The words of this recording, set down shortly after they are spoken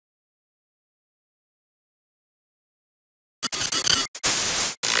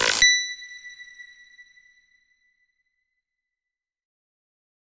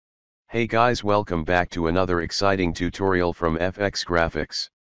Hey guys, welcome back to another exciting tutorial from FX Graphix.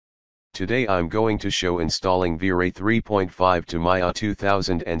 Today I'm going to show installing Vray 3.5 to Maya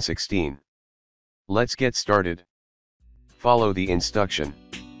 2016. Let's get started. Follow the instruction.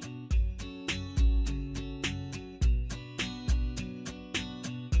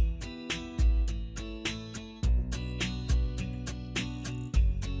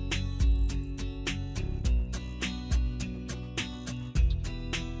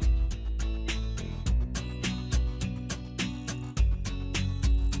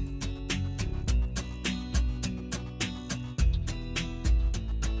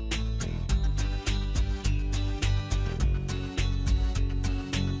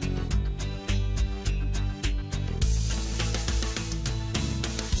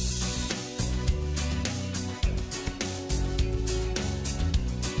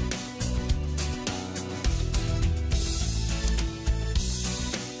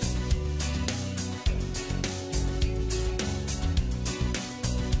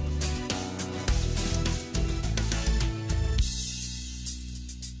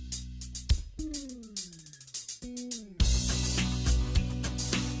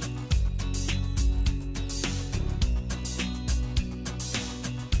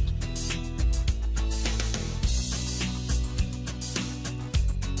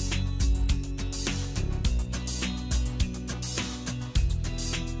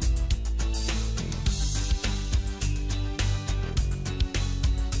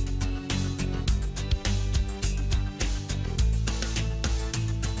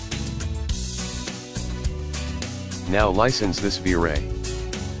 Now license this Vray.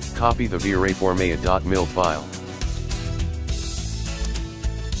 Copy the Vray format.mil file.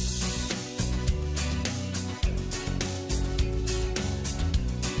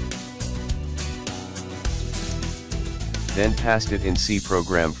 Then paste it in C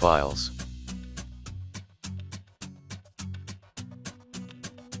program files.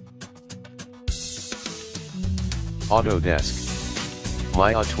 Autodesk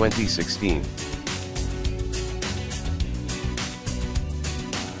Maya 2016.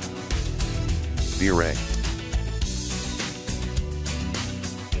 Vray.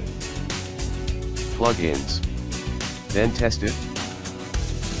 Plugins. Then test it.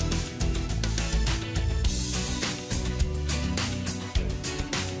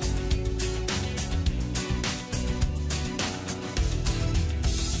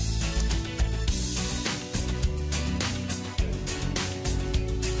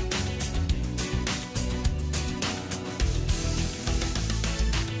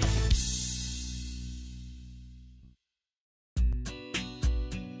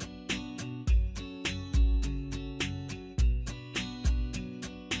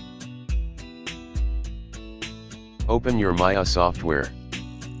 Open your Maya software.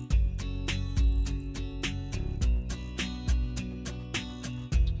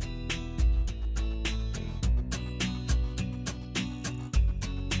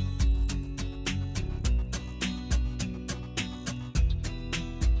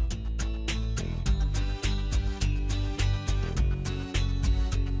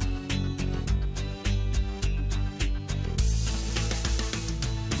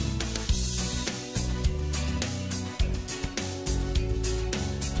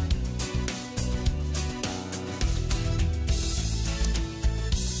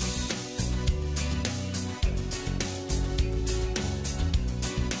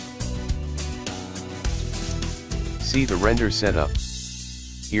 See the render setup.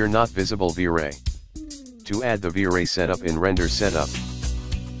 Here not visible Vray. To add the Vray setup in render setup,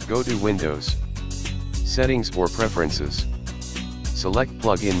 go to Windows, Settings or Preferences. Select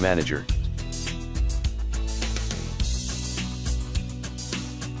Plugin Manager.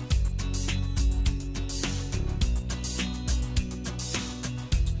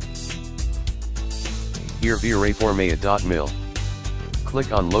 Here Vray format.mil.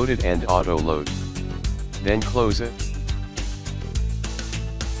 Click on Load it and Auto Load. Then close it.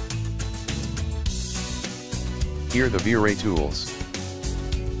 Here the Vray tools.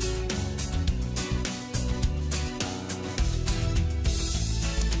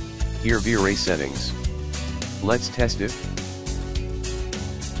 Here Vray settings. Let's test it.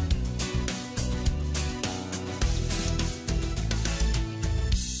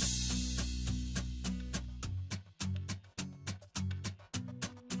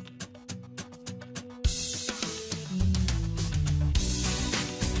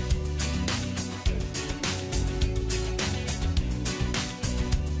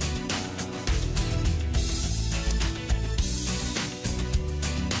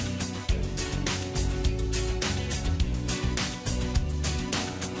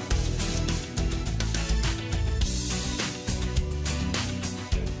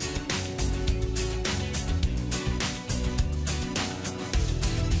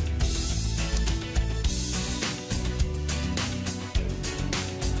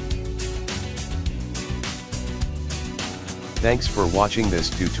 Thanks for watching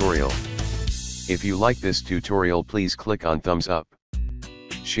this tutorial. If you like this tutorial, please click on thumbs up.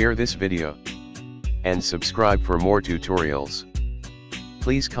 Share this video. And subscribe for more tutorials.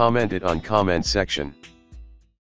 Please comment it on comment section.